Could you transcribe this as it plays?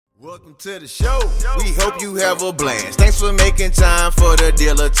Welcome to the show. We hope you have a blast. Thanks for making time for the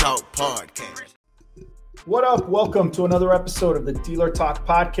Dealer Talk podcast. What up? Welcome to another episode of the Dealer Talk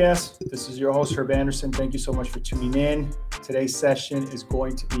podcast. This is your host, Herb Anderson. Thank you so much for tuning in. Today's session is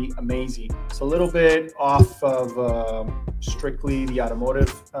going to be amazing. It's a little bit off of strictly the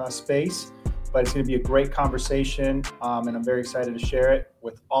automotive space, but it's going to be a great conversation, and I'm very excited to share it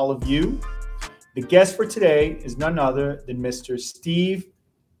with all of you. The guest for today is none other than Mr. Steve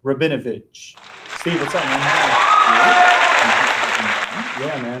Rabinovich. Steve, what's up, man?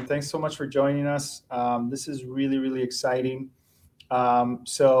 Yeah, man. Thanks so much for joining us. This is really, really exciting.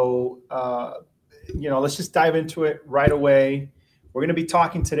 Let's just dive into it right away. We're going to be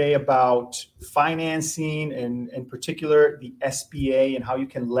talking today about financing and in particular the SBA and how you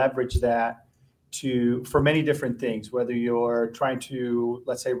can leverage that for many different things, whether you're trying to,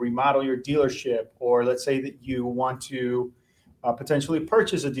 let's say, remodel your dealership, or let's say that you want to potentially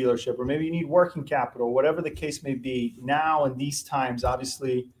purchase a dealership, or maybe you need working capital, whatever the case may be. Now in these times,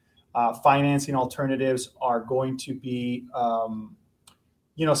 obviously, financing alternatives are going to be,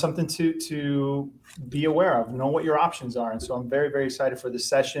 something to be aware of, know what your options are. And so I'm very, very excited for this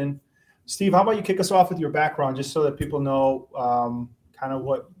session. Steve, how about you kick us off with your background, just so that people know kind of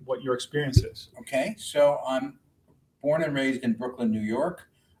what your experience is. Okay, so I'm born and raised in Brooklyn, New York.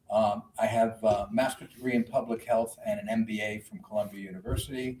 I have a master's degree in public health and an MBA from Columbia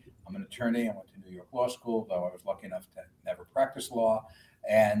University. I'm an attorney. I went to New York Law School, though I was lucky enough to never practice law.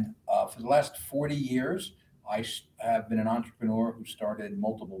 And for the last 40 years, I have been an entrepreneur who started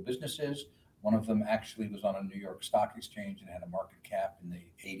multiple businesses. One of them actually was on a New York Stock Exchange and had a market cap in the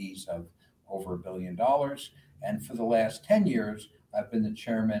 80s of over $1 billion. And for the last 10 years, I've been the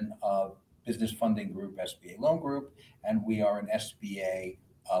chairman of Business Funding Group, SBA Loan Group, and we are an SBA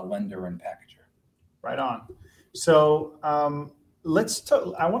lender and packager. Right on. So I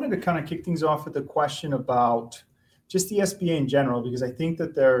wanted to kind of kick things off with a question about just the SBA in general, because I think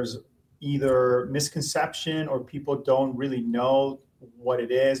that there's either misconception or people don't really know what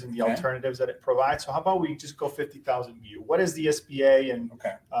it is and the alternatives that it provides. So how about we just go 50,000 view? What is the SBA, and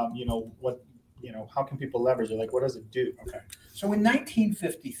how can people leverage it? Like, what does it do? Okay. So in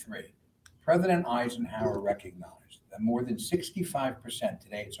 1953, President Eisenhower recognized that more than 65%,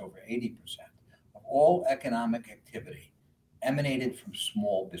 today it's over 80%, of all economic activity emanated from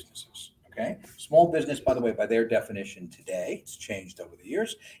small businesses. Okay? Small business, by the way, by their definition today, it's changed over the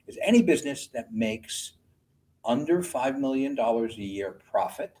years, is any business that makes under $5 million a year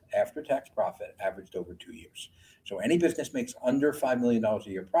profit, after-tax profit, averaged over 2 years. So any business makes under $5 million a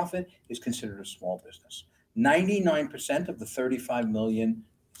year profit is considered a small business. 99% of the 35 million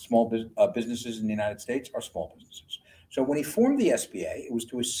small businesses in the United States are small businesses. So when he formed the SBA, it was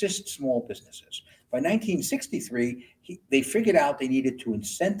to assist small businesses. By 1963, they figured out they needed to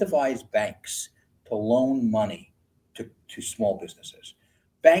incentivize banks to loan money to small businesses.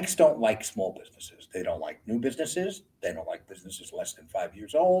 Banks don't like small businesses. They don't like new businesses. They don't like businesses less than 5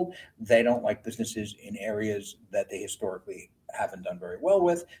 years old. They don't like businesses in areas that they historically haven't done very well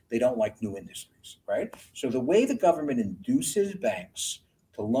with. They don't like new industries, right? So the way the government induces banks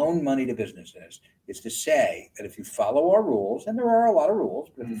to loan money to businesses is to say that if you follow our rules, and there are a lot of rules,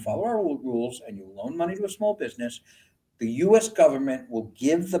 but if you follow our rules and you loan money to a small business, the U.S. government will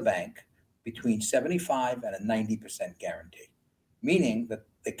give the bank between 75 and a 90% guarantee, meaning that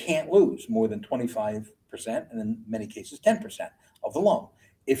they can't lose more than 25%, and in many cases 10% of the loan.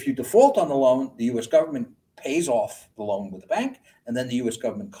 If you default on the loan, the U.S. government pays off the loan with the bank, and then the U.S.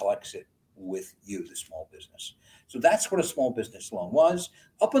 government collects it with you, the small business. So that's what a small business loan was.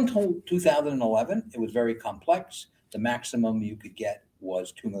 Up until 2011, it was very complex. The maximum you could get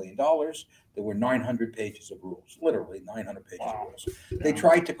was $2 million. There were 900 pages of rules, literally 900 pages of rules. They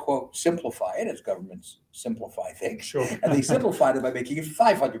tried to, quote, simplify it, as governments simplify things. Sure. And they simplified it by making it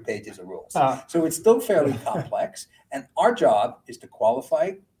 500 pages of rules. So it's still fairly complex. And our job is to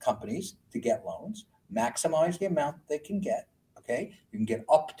qualify companies to get loans, maximize the amount they can get. Okay, you can get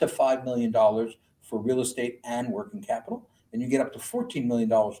up to $5 million for real estate and working capital, and you get up to $14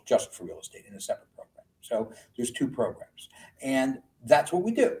 million just for real estate in a separate program. So there's two programs, and that's what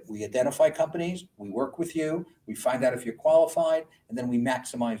we do. We identify companies, we work with you, we find out if you're qualified, and then we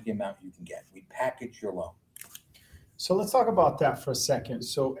maximize the amount you can get. We package your loan. So let's talk about that for a second.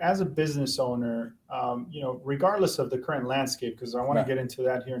 So as a business owner, regardless of the current landscape, because I want to get into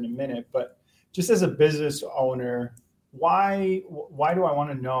that here in a minute, but just as a business owner, why do I want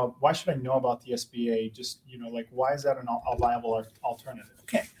to know? Why should I know about the SBA? Just, why is that a viable alternative?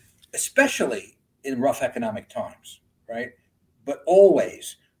 Okay, especially in rough economic times, right? But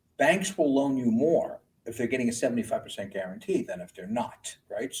always, banks will loan you more if they're getting a 75% guarantee than if they're not,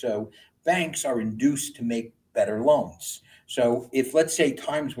 right? So banks are induced to make better loans. So if, let's say,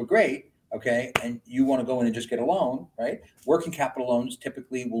 times were great, okay, and you want to go in and just get a loan, right? Working capital loans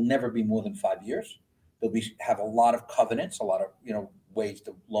typically will never be more than 5 years. They'll have a lot of covenants, a lot of ways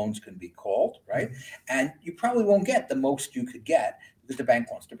the loans can be called, right? And you probably won't get the most you could get because the bank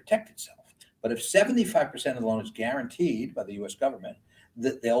wants to protect itself. But if 75% of the loan is guaranteed by the U.S. government,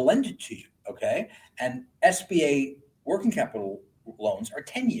 they'll lend it to you, okay? And SBA working capital loans are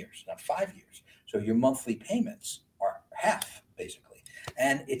 10 years, not 5 years. So your monthly payments are half, basically.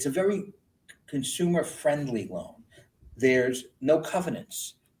 And it's a very consumer-friendly loan. There's no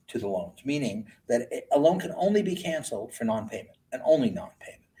covenants to the loans, meaning that a loan can only be canceled for non-payment and only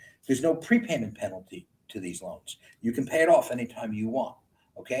non-payment. There's no prepayment penalty to these loans. You can pay it off anytime you want,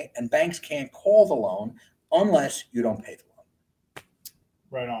 okay? And banks can't call the loan unless you don't pay the loan.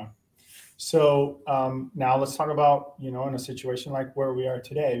 Right on. So now let's talk about, in a situation like where we are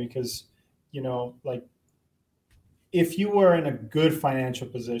today, because, like if you were in a good financial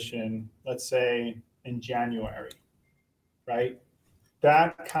position, let's say in January, right?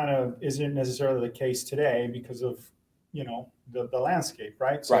 That kind of isn't necessarily the case today because of, the landscape,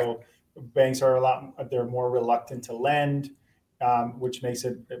 right? So banks they're more reluctant to lend, which makes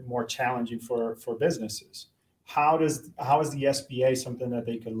it more challenging for businesses. How is the SBA something that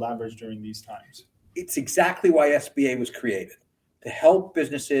they could leverage during these times? It's exactly why SBA was created, to help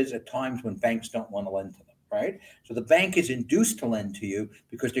businesses at times when banks don't want to lend to them, right? So the bank is induced to lend to you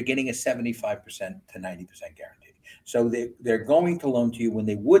because they're getting a 75% to 90% guarantee. So they're going to loan to you when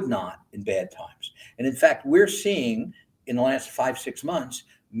they would not in bad times. And in fact, we're seeing in the last 5-6 months,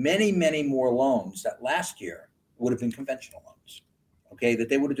 many, many more loans that last year would have been conventional loans, okay, that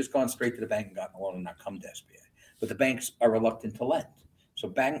they would have just gone straight to the bank and gotten a loan and not come to SBA. But the banks are reluctant to lend. So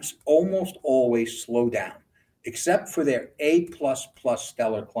banks almost always slow down, except for their A++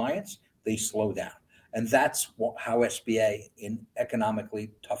 stellar clients, they slow down. And that's how SBA in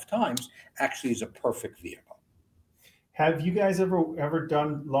economically tough times actually is a perfect vehicle. Have you guys ever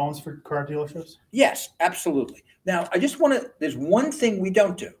done loans for car dealerships? Yes, absolutely. Now, I just there's one thing we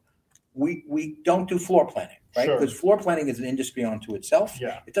don't do. We don't do floor planning, right? Sure. Because floor planning is an industry unto itself.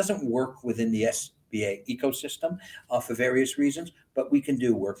 Yeah. It doesn't work within the SBA ecosystem for various reasons, but we can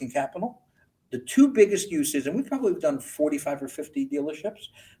do working capital. The two biggest uses, and we've probably done 45 or 50 dealerships,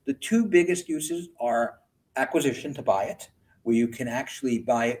 the two biggest uses are acquisition to buy it, where you can actually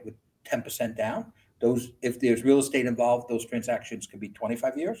buy it with 10% down. If there's real estate involved, those transactions can be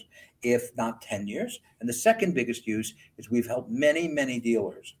 25 years, if not 10 years. And the second biggest use is we've helped many, many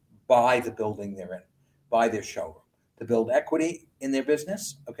dealers buy the building they're in, buy their showroom, to build equity in their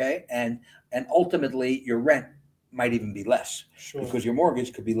business, okay? And ultimately, your rent might even be less because your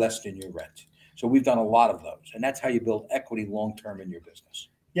mortgage could be less than your rent. So we've done a lot of those, and that's how you build equity long-term in your business.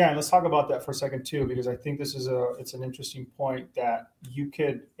 Yeah, and let's talk about that for a second too, because I think this is it's an interesting point that you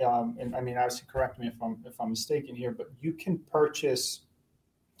could, and I mean, obviously, correct me if I'm mistaken here, but you can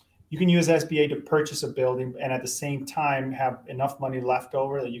use SBA to purchase a building, and at the same time have enough money left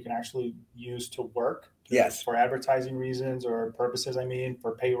over that you can actually use to work. Yes, for advertising reasons or purposes. I mean,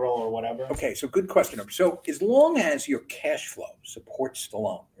 for payroll or whatever. Okay, so good question. So as long as your cash flow supports the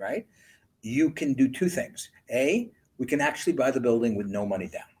loan, right, you can do two things. A, we can actually buy the building with no money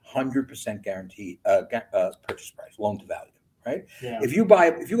down, 100% guaranteed purchase price, loan to value, right? Yeah. If you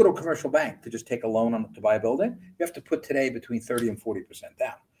go to a commercial bank to just take a loan to buy a building, you have to put today between 30 and 40%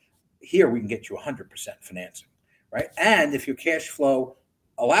 down. Here we can get you 100% financing, right? And if your cash flow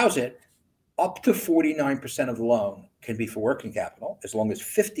allows it, up to 49% of the loan can be for working capital, as long as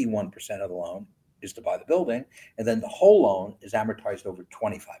 51% of the loan is to buy the building, and then the whole loan is amortized over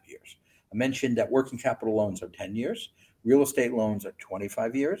 25 years. I mentioned that working capital loans are 10 years. Real estate loans are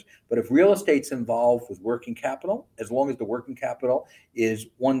 25 years. But if real estate's involved with working capital, as long as the working capital is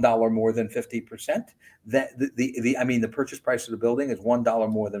 $1 more than 50%, the purchase price of the building is $1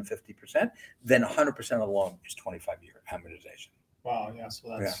 more than 50%, then 100% of the loan is 25-year amortization. Wow, yeah.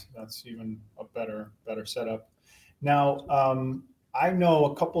 So that's even a better setup. Now, I know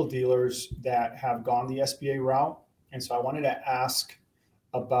a couple of dealers that have gone the SBA route, and so I wanted to ask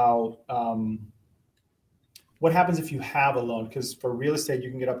about what happens if you have a loan, because for real estate you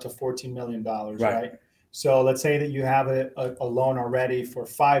can get up to $14 million, right? So let's say that you have a loan already for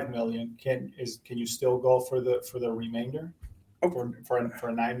 $5 million. Can you still go for the remainder? For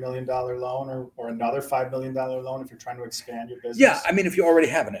a $9 million loan or another $5 million loan if you're trying to expand your business? Yeah, I mean, if you already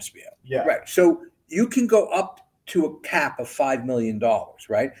have an SBA. Yeah. Right. So you can go up to a cap of $5 million,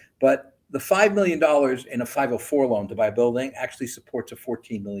 right? But the $5 million in a 504 loan to buy a building actually supports a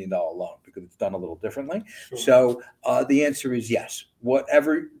 $14 million loan because it's done a little differently. Sure. So the answer is yes.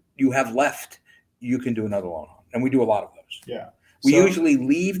 Whatever you have left, you can do another loan on. And we do a lot of those. Yeah. We usually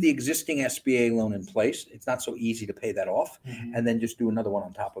leave the existing SBA loan in place. It's not so easy to pay that off, and then just do another one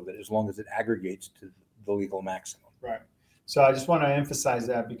on top of it as long as it aggregates to the legal maximum. Right. So I just want to emphasize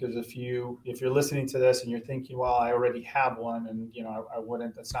that, because if you're listening to this and you're thinking, well, I already have one, and I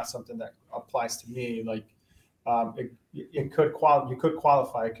wouldn't. That's not something that applies to me. Like you could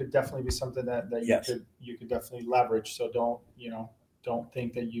qualify. It could definitely be something that you could definitely leverage. So don't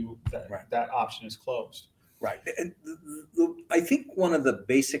think that that option is closed. Right. And I think one of the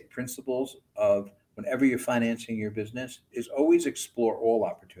basic principles of whenever you're financing your business is always explore all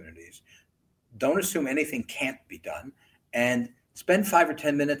opportunities. Don't assume anything can't be done, and spend 5 or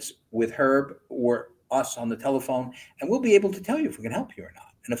 10 minutes with Herb or us on the telephone, and we'll be able to tell you if we can help you or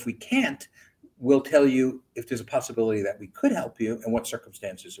not. And if we can't, we'll tell you if there's a possibility that we could help you and what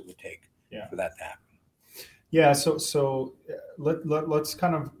circumstances it would take for that to happen. Yeah. So let's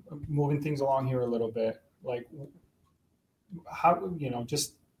kind of moving things along here a little bit. Like how,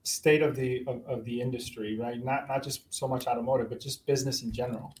 just state of the industry, right? Not just so much automotive, but just business in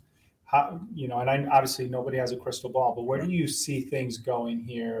general. How, and obviously nobody has a crystal ball, but where do you see things going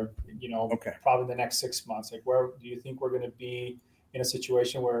here? Probably the next 6 months. Like, where do you think we're going to be in a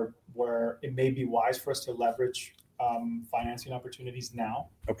situation where it may be wise for us to leverage financing opportunities now?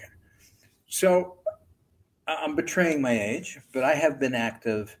 Okay. So I'm betraying my age, but I have been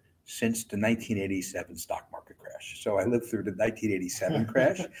active since the 1987 stock market crash. So I lived through the 1987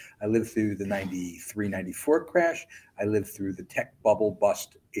 crash. I lived through the 93, 94 crash. I lived through the tech bubble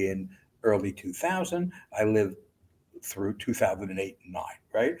bust in early 2000. I lived through 2008 and 9,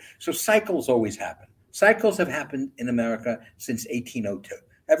 right? So cycles always happen. Cycles have happened in America since 1802.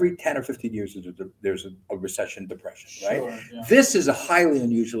 Every 10 or 15 years, there's a recession, depression, right? Sure, yeah. This is a highly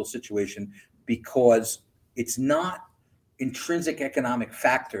unusual situation because it's not intrinsic economic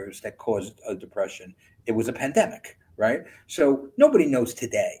factors that caused a depression. It was a pandemic, right? So nobody knows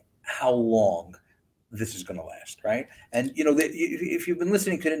today how long this is going to last, right? And, if you've been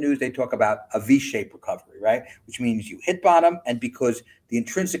listening to the news, they talk about a V-shaped recovery, right? Which means you hit bottom, and because the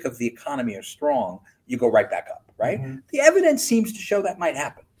intrinsic of the economy are strong, you go right back up, right? Mm-hmm. The evidence seems to show that might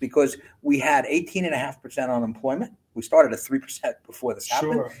happen because we had 18.5% unemployment. We started at 3% before this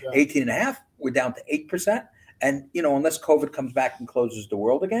happened. 18.5%, we're down to 8%. And, unless COVID comes back and closes the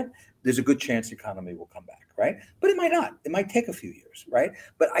world again, there's a good chance the economy will come back, right? But it might not. It might take a few years, right?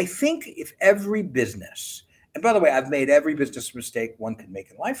 But I think if every business, and by the way, I've made every business mistake one can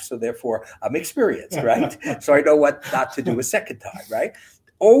make in life, so therefore I'm experienced, right? So I know what not to do a second time, right?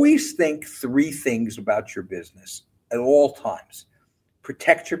 Always think 3 things about your business at all times.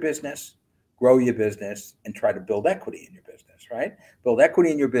 Protect your business, grow your business, and try to build equity in your business, right? Build equity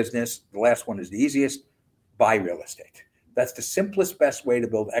in your business. The last one is the easiest. Buy real estate. That's the simplest, best way to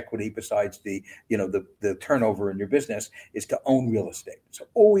build equity besides the turnover in your business is to own real estate. So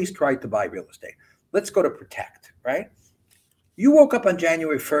always try to buy real estate. Let's go to protect, right? You woke up on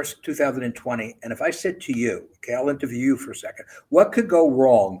January 1st, 2020, and if I said to you, okay, I'll interview you for a second, what could go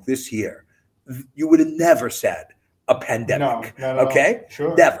wrong this year? You would have never said a pandemic, no, okay?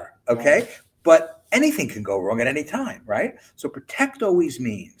 Sure. Never, okay? No. But anything can go wrong at any time, right? So protect always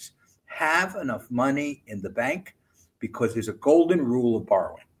means have enough money in the bank because there's a golden rule of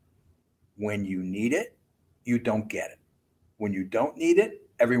borrowing. When you need it, you don't get it. When you don't need it,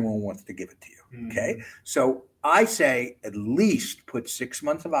 everyone wants to give it to you, okay? Mm-hmm. So I say at least put 6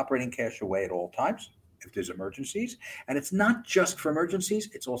 months of operating cash away at all times if there's emergencies. And it's not just for emergencies,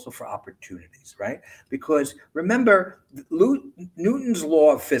 it's also for opportunities, right? Because remember, Newton's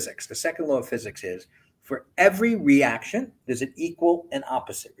law of physics, the second law of physics is, for every reaction, there's an equal and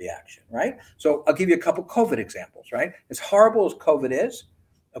opposite reaction, right? So I'll give you a couple COVID examples, right? As horrible as COVID is,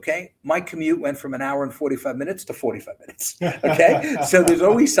 okay, my commute went from an hour and 45 minutes to 45 minutes, okay? So there's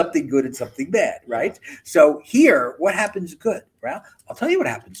always something good and something bad, right? So here, what happens good? Well, I'll tell you what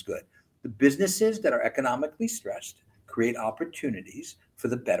happens good. The businesses that are economically stressed create opportunities for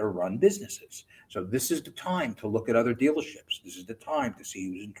the better run businesses. So this is the time to look at other dealerships. This is the time to see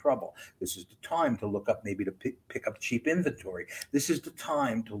who's in trouble. This is the time to look up maybe to pick up cheap inventory. This is the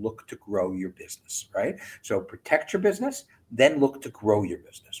time to look to grow your business, right? So protect your business, then look to grow your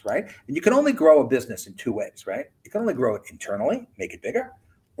business, right? And you can only grow a business in 2 ways, right? You can only grow it internally, make it bigger,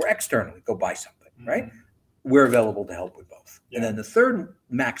 or externally, go buy something, right? We're available to help with both. Yeah. And then the third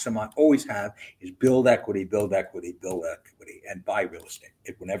maxim I always have is build equity, and buy real estate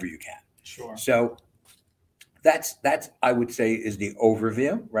whenever you can. Sure. So That's I would say is the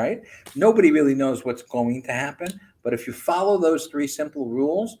overview, right? Nobody really knows what's going to happen, but if you follow those 3 simple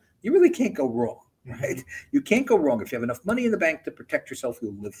rules, you really can't go wrong, right? Mm-hmm. You can't go wrong. If you have enough money in the bank to protect yourself,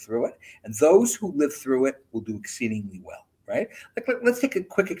 you'll live through it, and those who live through it will do exceedingly well, right? Like, let's take a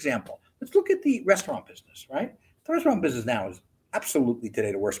quick example. Let's look at the restaurant business, right? The restaurant business now is absolutely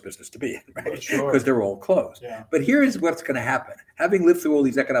today the worst business to be in, right? Because they're all closed. Yeah. But here is what's going to happen. Having lived through all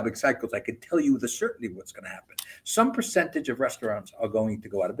these economic cycles, I can tell you with a certainty what's going to happen. Some percentage of restaurants are going to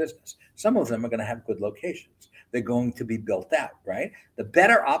go out of business. Some of them are going to have good locations. They're going to be built out, right? The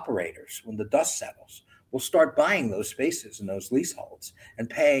better operators, when the dust settles, will start buying those spaces and those leaseholds and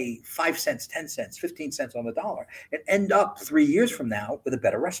pay 5 cents, 10 cents, 15 cents on the dollar and end up 3 years from now with a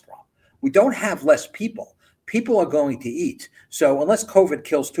better restaurant. We don't have less people. People are going to eat. So unless COVID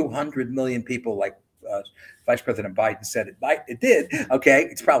kills 200 million people like Vice President Biden said it did, okay,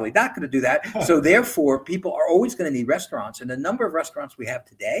 it's probably not going to do that. So therefore, people are always going to need restaurants. And the number of restaurants we have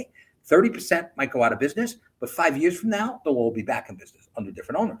today, 30% might go out of business, but 5 years from now, they'll all be back in business under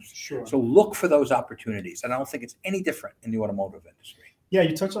different owners. Sure. So look for those opportunities. And I don't think it's any different in the automotive industry. Yeah,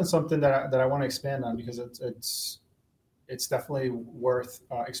 you touched on something that I want to expand on because it's definitely worth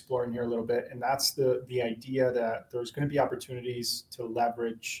exploring here a little bit. And that's the idea that there's going to be opportunities to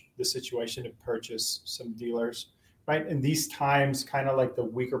leverage the situation to purchase some dealers, right? In these times, kind of like the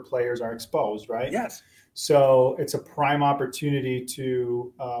weaker players are exposed, right? Yes. So it's a prime opportunity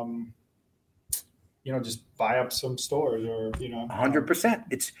to, just buy up some stores or, 100%.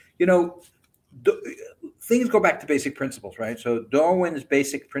 It's, things go back to basic principles, right? So Darwin's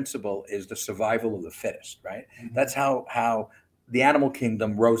basic principle is the survival of the fittest, right? Mm-hmm. That's how the animal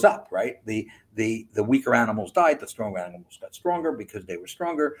kingdom rose up, right? The weaker animals died, the stronger animals got stronger because they were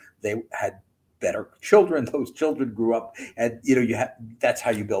stronger. They had better children. Those children grew up, and that's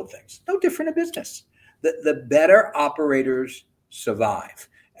how you build things. No different in business. The better operators survive.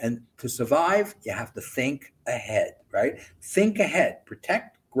 And to survive, you have to think ahead, right? Think ahead,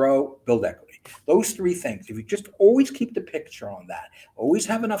 protect, grow, build equity. Those 3 things, if you just always keep the picture on that, always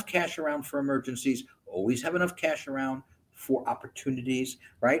have enough cash around for emergencies, always have enough cash around for opportunities,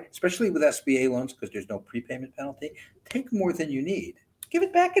 right? Especially with SBA loans, because there's no prepayment penalty. Take more than you need. Give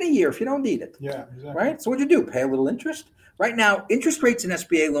it back in a year if you don't need it. Yeah, exactly. Right? So what do you do? Pay a little interest? Right now, interest rates in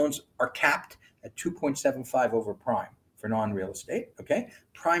SBA loans are capped at 2.75 over prime for non-real estate, okay?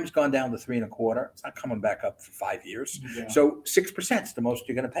 Prime's gone down to 3.25. It's not coming back up for 5 years. Yeah. So 6% is the most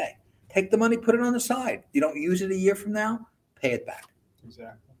you're going to pay. Take the money, put it on the side. You don't use it a year from now, pay it back.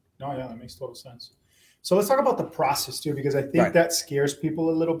 Exactly. No, yeah, that makes total sense. So let's talk about the process too, because I think that scares people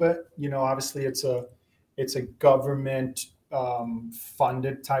a little bit. Obviously it's a government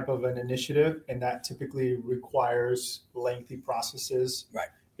funded type of an initiative, and that typically requires lengthy processes. Right.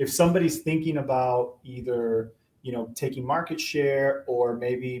 If somebody's thinking about either taking market share, or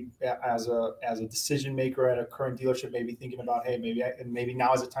maybe as a decision maker at a current dealership, maybe thinking about, hey, maybe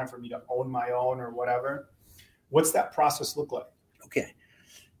now is the time for me to own my own or whatever. What's that process look like? Okay,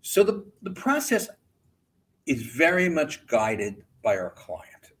 so the process is very much guided by our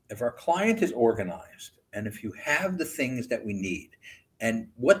client. If our client is organized, and if you have the things that we need, and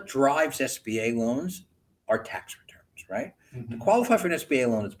what drives SBA loans are tax returns, right? Mm-hmm. To qualify for an SBA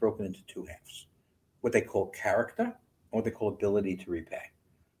loan, it's broken into 2 halves. What they call character and what they call ability to repay.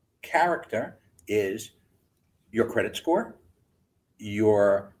 Character is your credit score,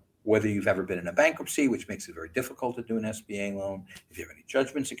 whether you've ever been in a bankruptcy, which makes it very difficult to do an SBA loan. If you have any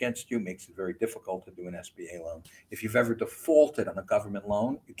judgments against you, it makes it very difficult to do an SBA loan. If you've ever defaulted on a government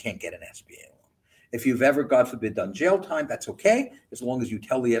loan, you can't get an SBA loan. If you've ever, God forbid, done jail time, that's okay, as long as you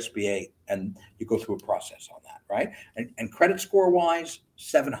tell the SBA and you go through a process on that, right? And credit score-wise,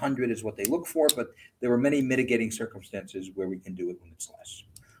 700 is what they look for, but there are many mitigating circumstances where we can do it when it's less.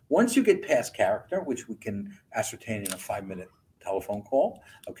 Once you get past character, which we can ascertain in a 5-minute telephone call,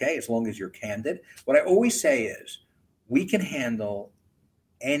 okay, as long as you're candid, what I always say is we can handle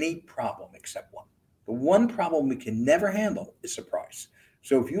any problem except one. The one problem we can never handle is surprise.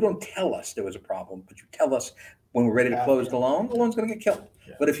 So if you don't tell us there was a problem, but you tell us when we're ready to close the loan's going to get killed.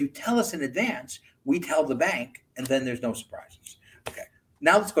 Yeah. But if you tell us in advance, we tell the bank, and then there's no surprises. Okay,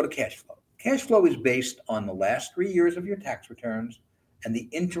 now let's go to cash flow. Cash flow is based on the last 3 years of your tax returns and the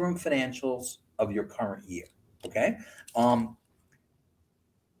interim financials of your current year, okay?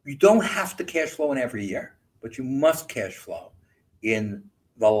 You don't have to cash flow in every year, but you must cash flow in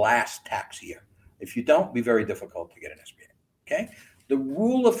the last tax year. If you don't, it'll be very difficult to get an SBA, okay? The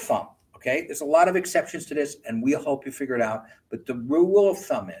rule of thumb, okay, there's a lot of exceptions to this, and we'll help you figure it out, but the rule of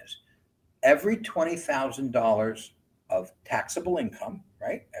thumb is every $20,000 of taxable income,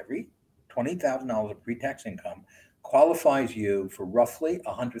 right, every $20,000 of pre-tax income qualifies you for roughly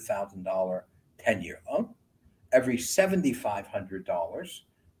a $100,000 10-year loan. Every $7,500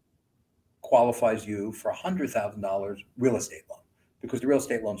 qualifies you for a $100,000 real estate loan, because the real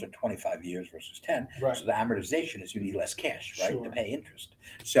estate loans are 25 years versus 10. Right. So the amortization is you need less cash, right, Sure. to pay interest.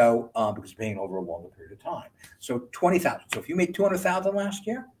 So because you're paying over a longer period of time. So 20,000. So if you made 200,000 last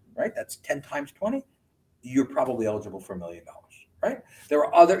year, right, that's 10 times 20. You're probably eligible for $1 million, right? There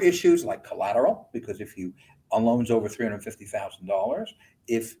are other issues like collateral, because if you on loans over $350,000,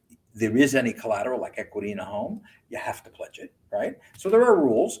 if there is any collateral like equity in a home, you have to pledge it, right? So there are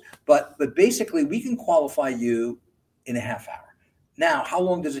rules, but basically we can qualify you in a half hour. Now, how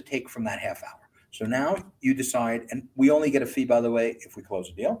long does it take from that half hour? So now you decide, and we only get a fee, by the way, if we close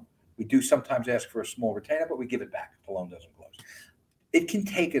a deal. We do sometimes ask for a small retainer, but we give it back if the loan doesn't close. It can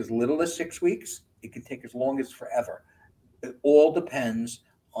take as little as 6 weeks. It can take as long as forever. It all depends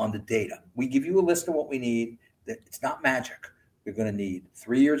on the data. We give you a list of what we need. It's not magic. You're going to need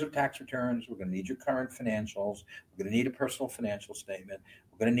 3 years of tax returns. We're going to need your current financials. We're going to need a personal financial statement.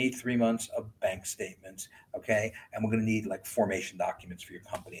 We're going to need 3 months of bank statements, okay? And we're going to need like formation documents for your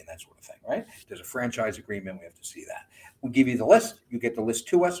company and that sort of thing, right? There's a franchise agreement. We have to see that. We give you the list. You get the list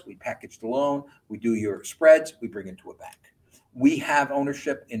to us. We package the loan. We do your spreads. We bring it to a bank. We have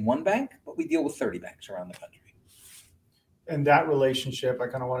ownership in one bank, but we deal with 30 banks around the country. And that relationship, I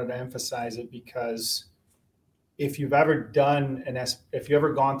kind of wanted to emphasize it because if you've ever done if you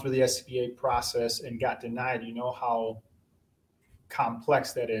ever gone through the SBA process and got denied, you know how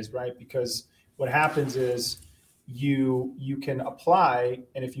complex that is, right? Because what happens is you can apply,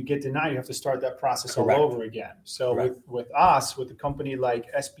 and if you get denied, you have to start that process Correct. all over again. So Correct. with us, with a company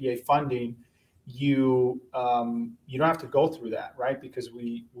like SBA funding, you don't have to go through that, right? Because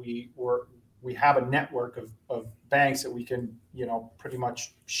we have a network of banks that we can, pretty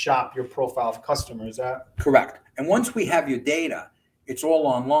much shop your profile of customers at. Correct. And once we have your data, it's all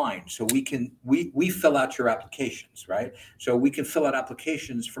online. So we fill out your applications, right? So we can fill out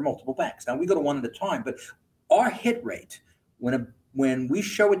applications for multiple banks. Now we go to one at a time, but our hit rate, when we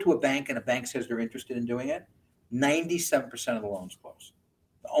show it to a bank and a bank says they're interested in doing it, 97% of the loans close.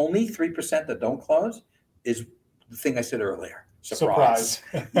 The only 3% that don't close is the thing I said earlier. Surprise.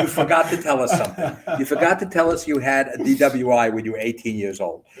 You forgot to tell us something. You forgot to tell us you had a DWI when you were 18 years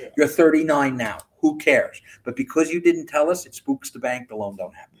old. Yeah. You're 39 now. Who cares? But because you didn't tell us, it spooks the bank. The loan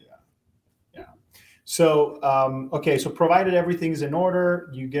don't happen. Yeah. So, so provided everything's in order,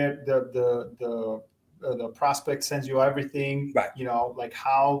 you get the prospect sends you everything, right? Like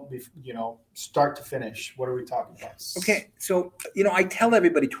how, start to finish. What are we talking about? Okay. So, I tell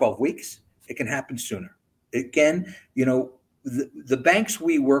everybody 12 weeks. It can happen sooner. Again, the banks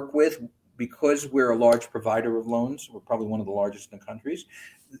we work with, because we're a large provider of loans, we're probably one of the largest in the countries,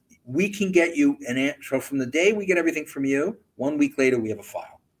 we can get you an answer. So from the day we get everything from you, 1 week later, we have a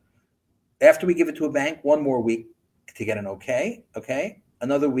file. After we give it to a bank, 1 more week to get an okay,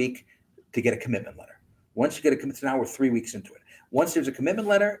 another week to get a commitment letter. Once you get a commitment, so now we're 3 weeks into it. Once there's a commitment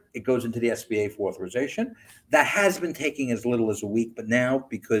letter, it goes into the SBA for authorization. That has been taking as little as a week, but now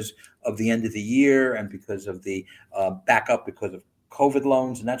because of the end of the year and because of the backup, because of COVID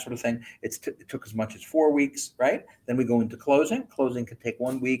loans and that sort of thing, it took as much as 4 weeks, right? Then we go into closing. Closing could take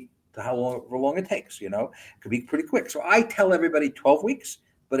 1 week to however long it takes, It could be pretty quick. So I tell everybody 12 weeks,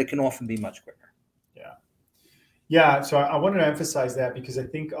 but it can often be much quicker. Yeah. So I wanted to emphasize that because I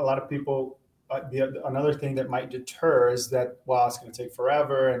think a lot of people, another thing that might deter is that, it's going to take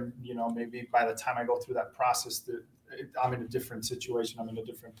forever. And, maybe by the time I go through that process, I'm in a different situation. I'm in a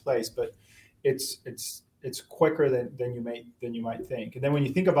different place, but it's quicker than you might think. And then when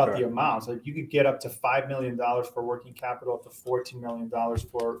you think about the amounts, like you could get up to $5 million for working capital, up to $14 million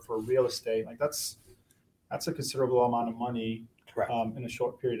for real estate. Like that's a considerable amount of money. In a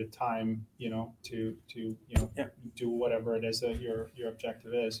short period of time, to do whatever it is that your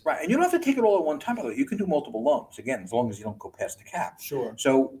objective is. Right, and you don't have to take it all at one time. By the way, you can do multiple loans again, as long as you don't go past the cap. Sure.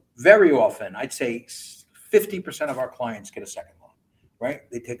 So very often, I'd say 50% of our clients get a second loan. Right,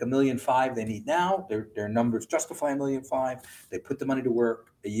 they take $1.5 million they need now. Their numbers justify $1.5 million. They put the money to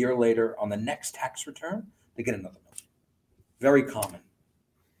work. A year later, on the next tax return, they get another $1 million. Very common.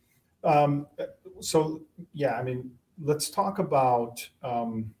 Let's talk about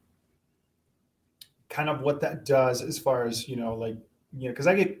kind of what that does as far as, because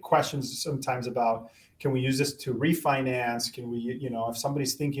I get questions sometimes about, can we use this to refinance? Can we, if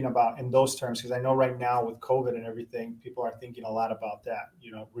somebody's thinking about in those terms, because I know right now with COVID and everything, people are thinking a lot about that,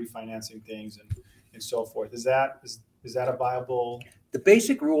 refinancing things and so forth. Is that a viable? The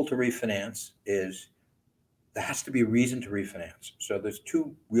basic rule to refinance is there has to be a reason to refinance. So there's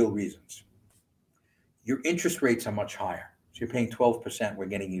two real reasons. your interest rates are much higher. So you're paying 12%, we're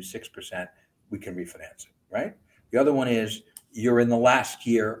getting you 6%, we can refinance it, right? The other one is you're in the last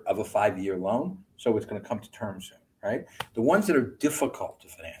year of a 5-year loan, so it's going to come to term soon, right? The ones that are difficult to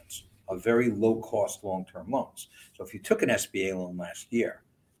finance are very low-cost long-term loans. So if you took an SBA loan last year,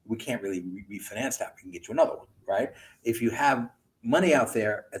 we can't really refinance that. We can get you another one, right? If you have money out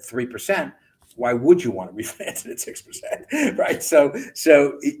there at 3%, why would you want to refinance it at 6%, right?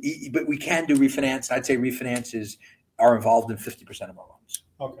 But we can do refinance. I'd say refinances are involved in 50% of our loans.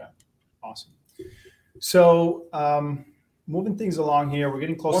 Okay, awesome. So moving things along here, we're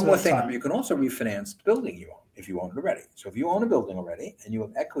getting close to that time. One more thing, you can also refinance the building you own if you own it already. So if you own a building already and you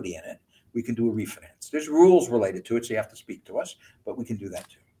have equity in it, we can do a refinance. There's rules related to it, so you have to speak to us, but we can do that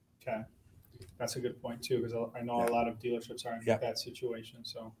too. Okay. That's a good point too, because I know a lot of dealerships are in that situation.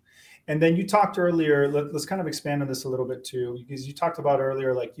 So, and then you talked earlier, let's kind of expand on this a little bit too, because you talked about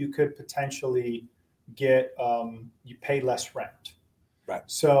earlier, like you could potentially get, you pay less rent. Right.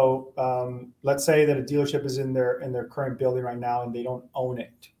 So let's say that a dealership is in their current building right now and they don't own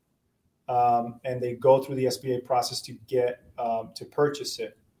it. And they go through the SBA process to get, to purchase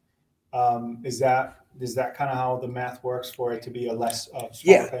it. Is that kind of how the math works for it to be a less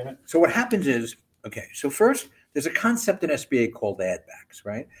smaller payment? So what happens is, so first there's a concept in SBA called add backs,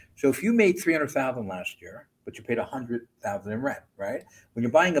 right? So if you made $300,000 last year, but you paid $100,000 in rent, right? When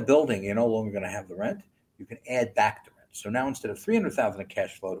you're buying a building, you're no longer going to have the rent. You can add back the rent. So now instead of $300,000 in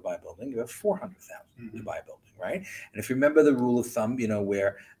cash flow to buy a building, you have $400,000 to buy a building, right? And if you remember the rule of thumb,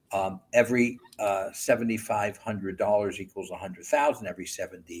 where every $7,500 equals $100,000, every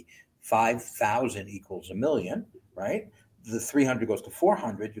 $75,000 equals $1 million, right? The 300 goes to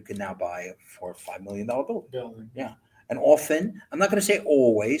 400. You can now buy a $4 or $5 million building. Yeah, and often, I'm not going to say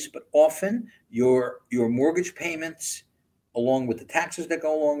always, but often your mortgage payments, along with the taxes that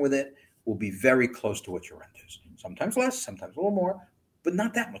go along with it, will be very close to what your rent is. Sometimes less, sometimes a little more, but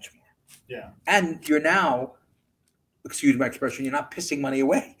not that much more. Yeah, and you're now, excuse my expression, you're not pissing money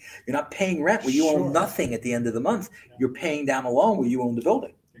away. You're not paying rent where you own nothing at the end of the month. Yeah. You're paying down a loan where you own the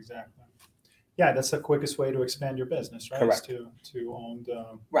building. Exactly. Yeah, that's the quickest way to expand your business, right? Correct. Is to own the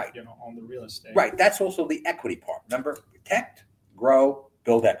own the real estate. Right. That's also the equity part. Remember, protect, grow,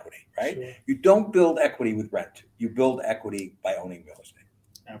 build equity. Right. Sure. You don't build equity with rent. You build equity by owning real estate.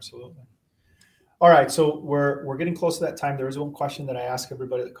 Absolutely. All right, so we're getting close to that time. There is one question that I ask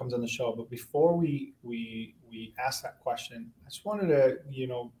everybody that comes on the show, but before we ask that question, I just wanted to,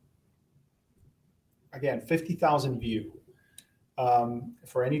 again, 50,000 view.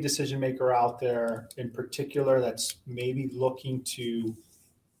 For any decision maker out there in particular that's maybe looking to,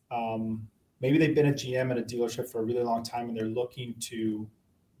 maybe they've been a GM at a dealership for a really long time and they're looking to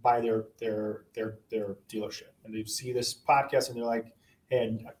buy their dealership, and they see this podcast and they're like,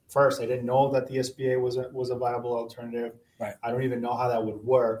 and first, I didn't know that the SBA was a viable alternative. Right. I don't even know how that would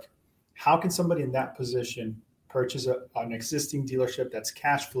work. How can somebody in that position purchase an existing dealership that's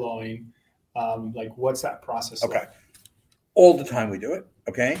cash flowing? Like, what's that process like? All the time we do it,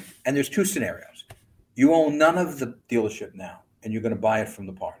 okay? And there's two scenarios. You own none of the dealership now, and you're going to buy it from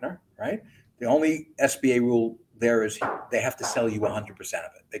the partner, right? The only SBA rule there is they have to sell you 100% of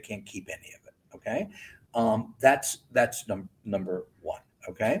it. They can't keep any of it, okay? That's number one,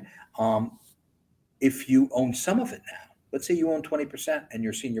 okay? If you own some of it now, let's say you own 20% and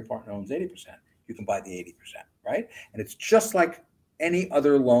your senior partner owns 80%, you can buy the 80%, right? And it's just like any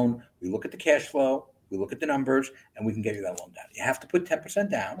other loan. We look at the cash flow, we look at the numbers, and we can get you that loan down. You have to put 10%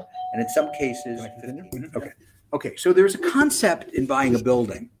 down, and in some cases, okay. So there's a concept in buying a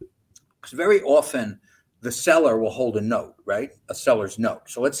building, because very often the seller will hold a note, right? A seller's note.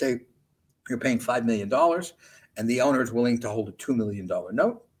 So let's say you're paying $5 million, and the owner is willing to hold a $2 million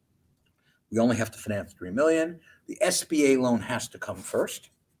note. We only have to finance $3 million. The SBA loan has to come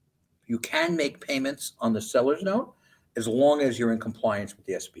first. You can make payments on the seller's note as long as you're in compliance with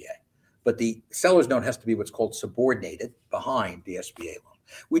the SBA. But the seller's note has to be what's called subordinated behind the SBA loan.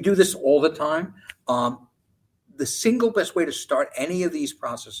 We do this all the time. The single best way to start any of these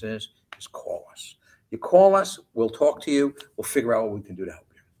processes is call us. You call us, we'll talk to you, we'll figure out what we can do to help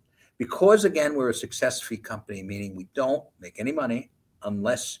you. Because, again, we're a success fee company, meaning we don't make any money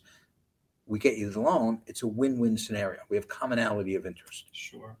unless we get you the loan. It's a win-win scenario. We have commonality of interest.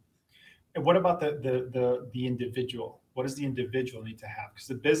 Sure. And what about the individual? What does the individual need to have? Because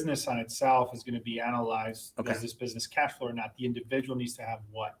the business on itself is going to be analyzed. Okay. Is this business cash flow or not? The individual needs to have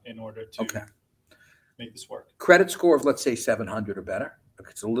what in order to make this work? Credit score of, let's say, 700 or better. If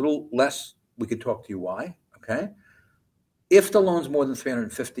it's a little less, we could talk to you why. Okay. If the loan's more than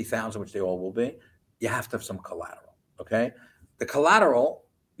 $350,000, which they all will be, you have to have some collateral. Okay. The collateral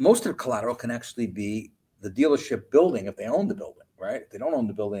most of the collateral can actually be the dealership building if they own the building, right? If they don't own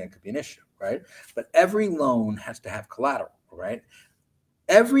the building, it could be an issue, right? But every loan has to have collateral, right?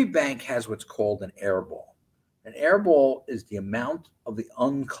 Every bank has what's called an airball. An airball is the amount of the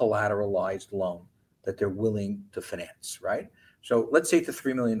uncollateralized loan that they're willing to finance, right? So let's say it's a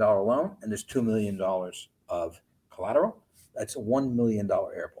 $3 million loan and there's $2 million of collateral. That's a $1 million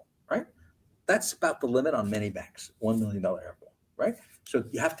airball, right? That's about the limit on many banks, $1 million airball, right? So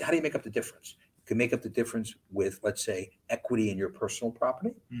you have to, how do you make up the difference? You can make up the difference with, let's say, equity in your personal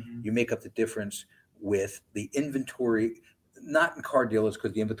property. Mm-hmm. You make up the difference with the inventory, not in car dealers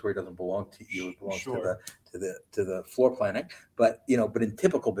because the inventory doesn't belong to you; it belongs to the floor planning. But but in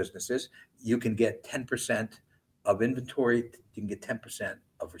typical businesses, you can get 10% of inventory, you can get 10%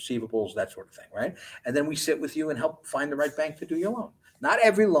 of receivables, that sort of thing, right? And then we sit with you and help find the right bank to do your loan. Not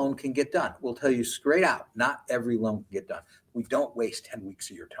every loan can get done. We'll tell you straight out, not every loan can get done. We don't waste 10 weeks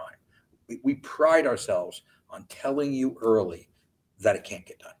of your time. We pride ourselves on telling you early that it can't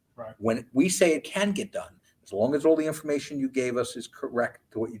get done. Right. When we say it can get done, as long as all the information you gave us is correct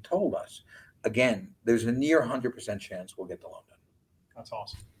to what you told us, again, there's a near 100% chance we'll get the loan done. That's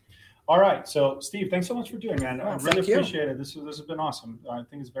awesome. All right. So, Steve, thanks so much for doing it, man. I really appreciate it. This has been awesome. I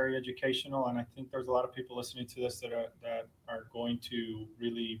think it's very educational, and I think there's a lot of people listening to this that are going to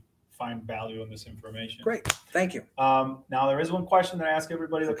really find value in this information. Great. Thank you. Now, there is one question that I ask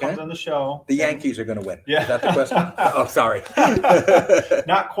everybody that comes on the show. The Yankees are going to win. Yeah. Is that the question? Oh, sorry.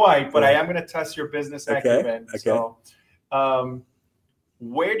 Not quite, but I am going to test your business acumen. Okay. So,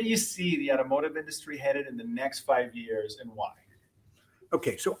 where do you see the automotive industry headed in the next 5 years, and why?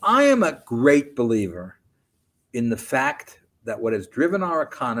 Okay, so I am a great believer in the fact that what has driven our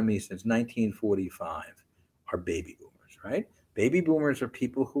economy since 1945 are baby boomers, right? Baby boomers are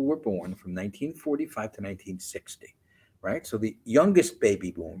people who were born from 1945 to 1960, right? So the youngest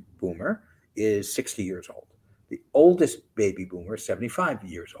baby boomer is 60 years old. The oldest baby boomer is 75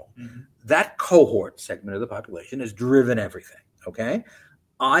 years old. Mm-hmm. That cohort segment of the population has driven everything, okay?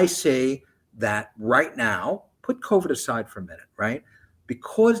 I say that right now, put COVID aside for a minute, right?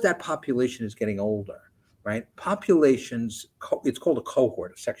 Because that population is getting older, right? Populations, it's called a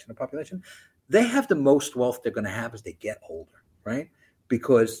cohort, a section of population. They have the most wealth they're going to have as they get older, right?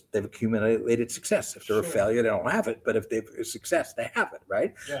 Because they've accumulated success. If they're a failure, they don't have it. But if they've a success, they have it,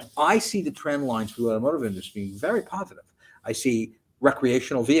 right? Yeah. I see the trend lines for the automotive industry being very positive. I see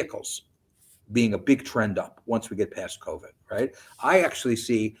recreational vehicles being a big trend up once we get past COVID, right? I actually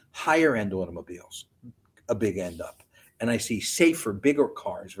see higher end automobiles, a big end up. And I see safer, bigger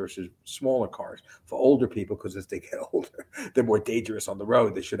cars versus smaller cars for older people because as they get older, they're more dangerous on the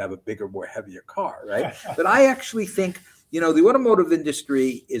road. They should have a bigger, more heavier car, right? But I actually think, the automotive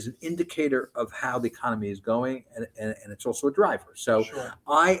industry is an indicator of how the economy is going, and it's also a driver. So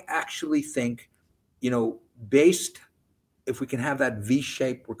I actually think, if we can have that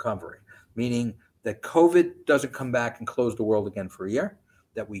V-shaped recovery, meaning that COVID doesn't come back and close the world again for a year,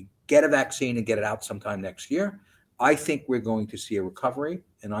 that we get a vaccine and get it out sometime next year, I think we're going to see a recovery,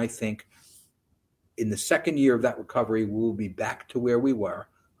 and I think in the second year of that recovery, we'll be back to where we were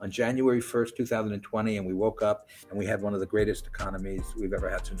on January 1st, 2020, and we woke up and we had one of the greatest economies we've ever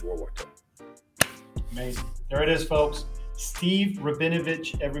had since World War II. Amazing. There it is, folks. Steve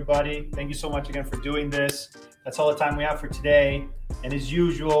Rabinovich, everybody. Thank you so much again for doing this. That's all the time we have for today. And as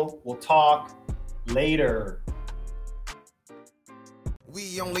usual, we'll talk later.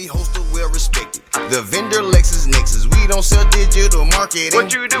 We only host a well-respected. The vendor LexisNexis. We don't sell digital marketing.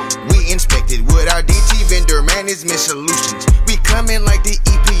 What you do? We inspect it with our DT vendor management solutions. We come in like the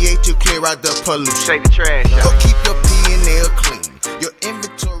EPA to clear out the pollution. Take the trash out. Go keep your P&L clean. Your